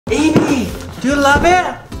Do you love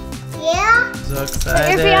it? Yeah. So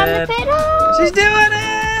excited. Ambree on the pedal. She's doing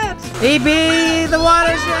it! EB, the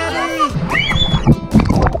water's ready!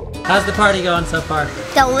 How's the party going so far?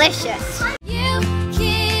 Delicious. You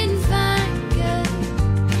can find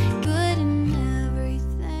good in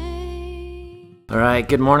everything. Alright,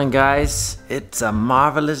 good morning guys. It's a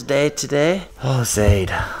marvelous day today. Oh,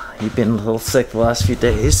 Zade, you've been a little sick the last few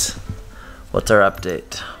days. What's our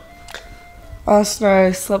update? Last night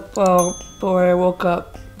I slept well, but when I woke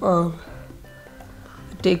up, the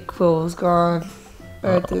Dayquil was gone.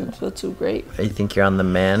 I didn't feel too great. You think you're on the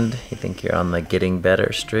mend? You think you're on the getting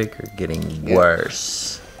better streak or getting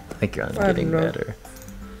worse? I think you're on getting better.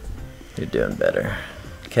 You're doing better.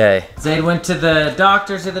 Okay. Zade went to the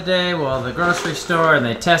doctors the other day, well, the grocery store, and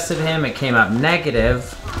they tested him. It came up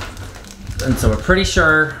negative. And so we're pretty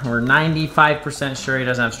sure, we're 95% sure he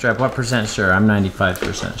doesn't have strep. What percent sure? I'm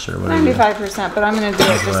 95% sure. What 95%, but I'm going to do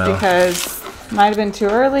it just because it might have been too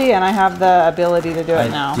early and I have the ability to do it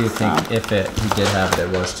now. I do think if he did have it, it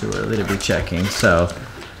was too early to be checking. So,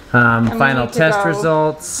 final test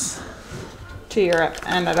results. To Europe,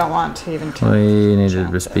 and I don't want to even We need to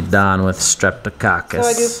just be done with streptococcus. So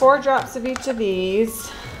I do 4 drops of each of these.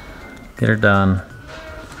 Get her done.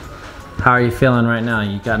 How are you feeling right now?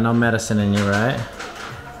 You got no medicine in you, right?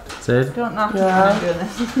 Zade? Don't knock me when I'm doing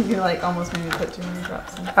this. You like almost made me put too many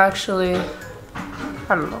drops in. Actually, I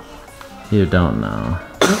don't know. You don't know.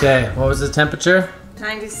 Okay, what was the temperature?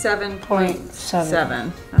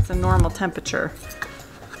 97.7. That's a normal temperature.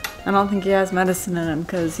 I don't think he has medicine in him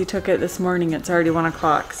because he took it this morning. It's already 1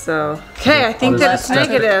 o'clock, so. Okay, I think that it's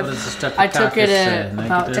negative. What does the I took it streptococcus in say?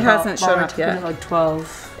 about, Negative? It hasn't shown up yet. Like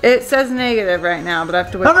 12. It says negative right now, but I have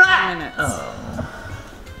to wait 10 minutes. Oh.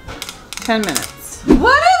 10 minutes.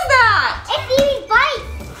 What is that? It's Evie's bike.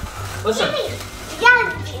 Listen,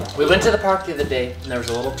 Yeah. we went to the park the other day and there was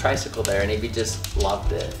a little tricycle there and Evie just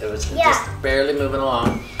loved it. It was just barely moving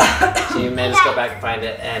along. So you made us go back and find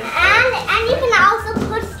it and you can also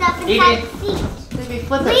put stuff inside the seat. Evie,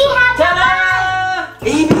 flip We have Ta-da!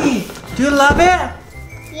 Evie, do you love it?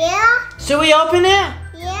 Yeah. Should we open it?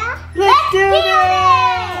 Yeah. Let's do it.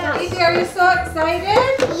 Evie, are you so excited?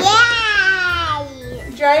 Yeah.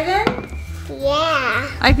 Driving? Yeah.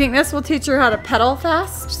 I think this will teach her how to pedal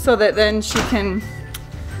fast so that then she can,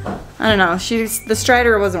 I don't know, the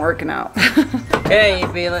strider wasn't working out. Okay,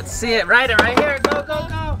 Evie, let's see it. Right here. Go, go,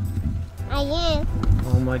 go. I am.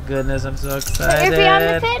 Oh my goodness, I'm so excited. Ambree on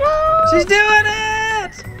the pedal. She's doing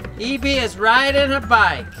it! Evie is riding her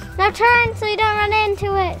bike. Now turn so you don't run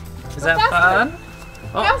into it. Is that fun?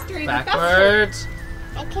 Oh, Faster, Evie, backwards.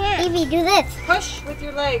 I can't. Evie, do this. Push with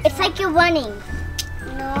your legs. It's like you're running.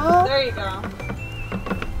 No. There you go.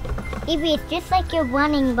 Evie, it's just like you're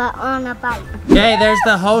running but on a bike. Okay, there's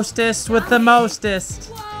the hostess with the mostest.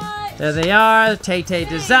 There they are, the Tay-Tay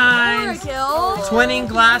Designs. Twinning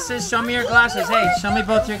glasses. Show me your glasses. Hey, show me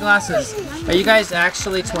both your glasses. Are you guys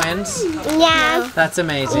actually twins? Yeah. That's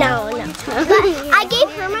amazing. No. But I gave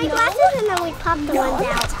her my glasses and then we popped the ones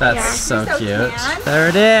out. That's so cute. There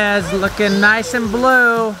it is, looking nice and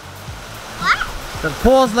blue. The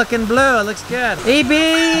pool's looking blue, it looks good.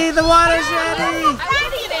 EB, the water's ready.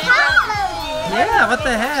 Yeah, what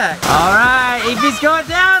the heck? All right, EB's going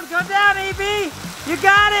down. Go down, EB. You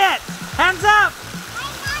got it. Hands up.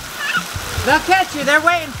 They'll catch you. They're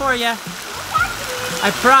waiting for you.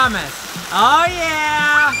 I promise. Oh,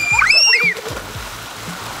 yeah.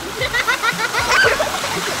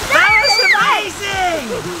 That was amazing.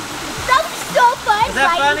 That was so fun. Is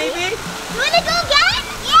that fun, EB? You want to go get it?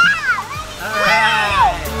 Yeah. All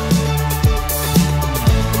right.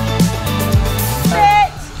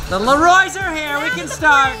 The Leroys are here. We can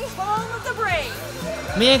start.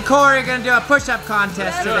 Me and Corey are gonna do a push-up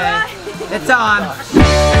contest today. It's on.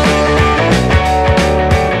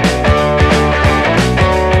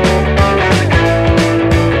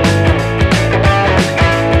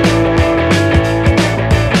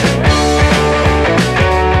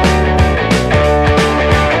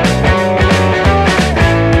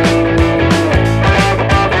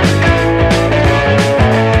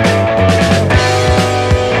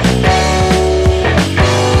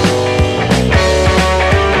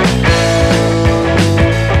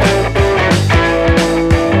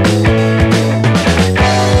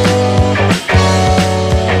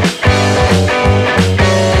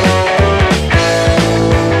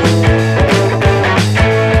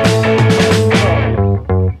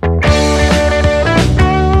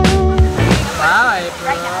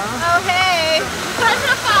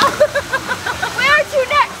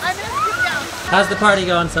 How's the party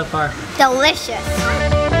going so far? Delicious.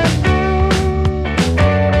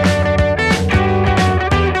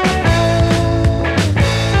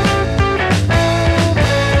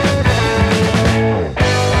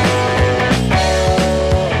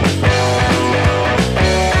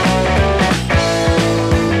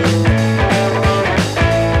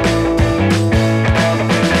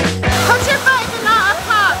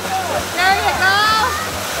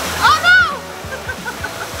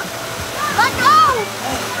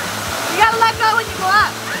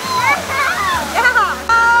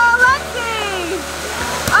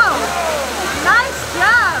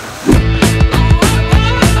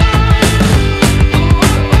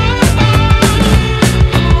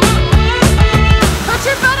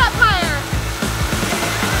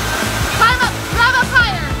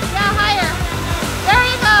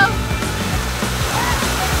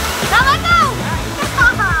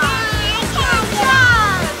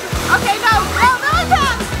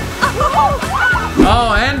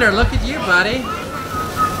 Oh, Ender, look at you, buddy.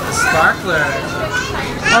 The sparkler.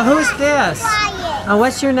 Oh, who's this? Oh,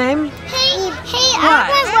 what's your name? Hey, What?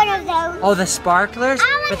 I want one of those. Oh, the sparklers?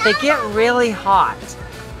 But they get really hot.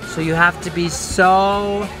 So you have to be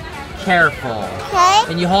so careful. Okay.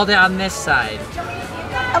 And you hold it on this side.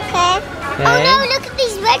 Okay. Okay. Oh no, look at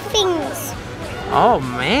these red things. Oh,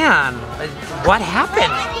 man. What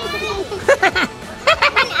happened?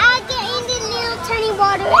 When I get in the little tiny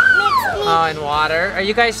water, it makes me. Oh, in water. Are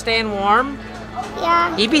you guys staying warm?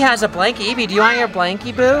 Yeah. Evie has a blankie. Evie, do you want your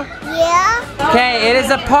blankie, boo? Yeah. Okay, it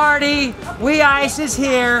is a party. We Ice is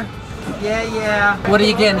here. Yeah, yeah. What are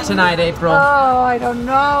you getting tonight, April? Oh, I don't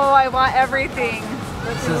know. I want everything.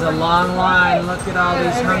 This is a long line. Look at all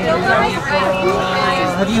these hungry people.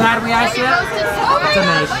 Have you had We Ice yet? It's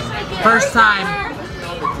amazing. First time.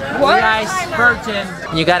 We Ice virgin.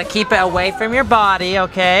 You got to keep it away from your body,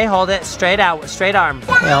 okay? Hold it straight out, straight arm.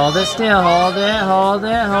 Okay, hold it still. Hold it, hold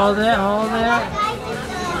it, hold it, hold it.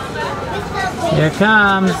 Here it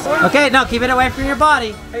comes. Okay, no, keep it away from your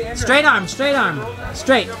body. Straight arm, straight arm.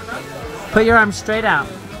 Straight. Put your arm straight out.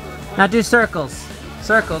 Now do circles.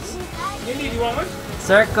 Circles.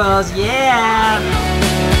 Circles, yeah.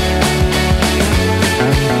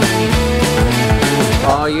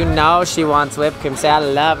 Oh, you know she wants whipped cream. Say, I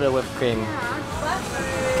love the whipped cream.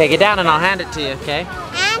 Okay, get down and I'll hand it to you, okay?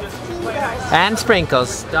 And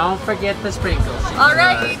sprinkles. Don't forget the sprinkles. All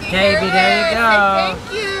right, Evie. Okay, Evie, there you go.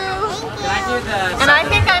 Thank you. Can I do the... And I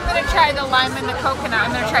think I'm going to try the lime and the coconut.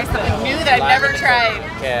 I'm going to try something new that I've never tried.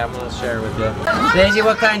 Okay, I'm going to share with you. Daisy,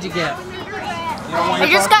 what kind you get? I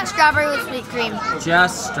just got strawberry with sweet cream.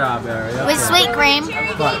 Just strawberry. Okay. With sweet cream.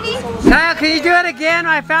 Kyle, can you do it again?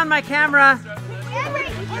 I found my camera.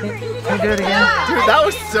 Can you do it again? Dude, that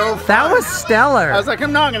was so fun. That was stellar. I was like,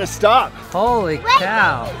 I'm not gonna stop. Holy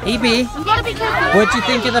cow. EB, what'd you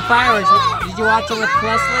think of the fireworks? Did you watch it with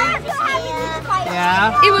Leslie?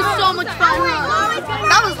 Yeah. It was so much fun.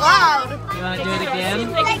 That was loud. You want to do it again?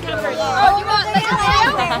 Oh, you want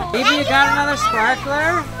EB, you got another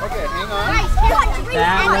sparkler? Okay, hang on.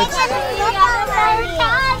 That looks...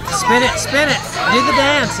 Spin it, spin it. Do the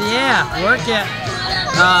dance, yeah. Work it.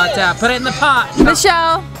 Put it in the pot.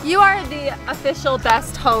 Michelle, you are the official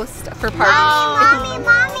best host for parties.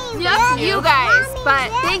 Mommy, Yep, you guys,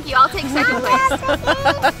 but thank you. I'll take second place.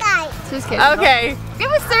 Just kidding. Okay. It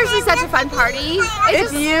was seriously such a fun party.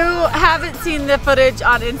 If you haven't seen the footage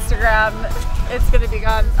on Instagram, it's gonna be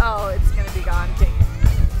gone. Oh, it's gonna be gone. Dang it.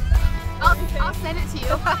 I'll send it to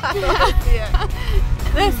you. Yeah.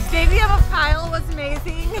 The Stadium of Kyle was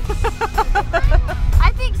amazing.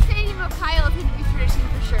 I think Stadium of Kyle is going to be tradition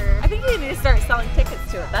for sure. I think you need to start selling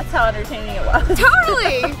tickets to it. That's how entertaining it was.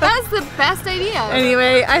 Totally! That's the best idea.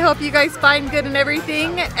 Anyway, I hope you guys find good in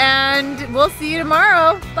everything, and we'll see you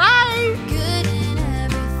tomorrow. Bye! Good in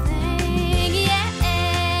everything, yeah.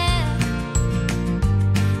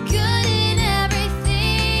 Good in everything.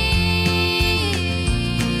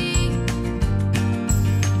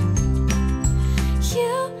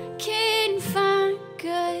 You can find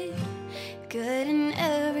good in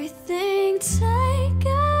everything. Take a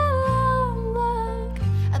long look.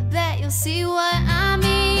 I bet you'll see what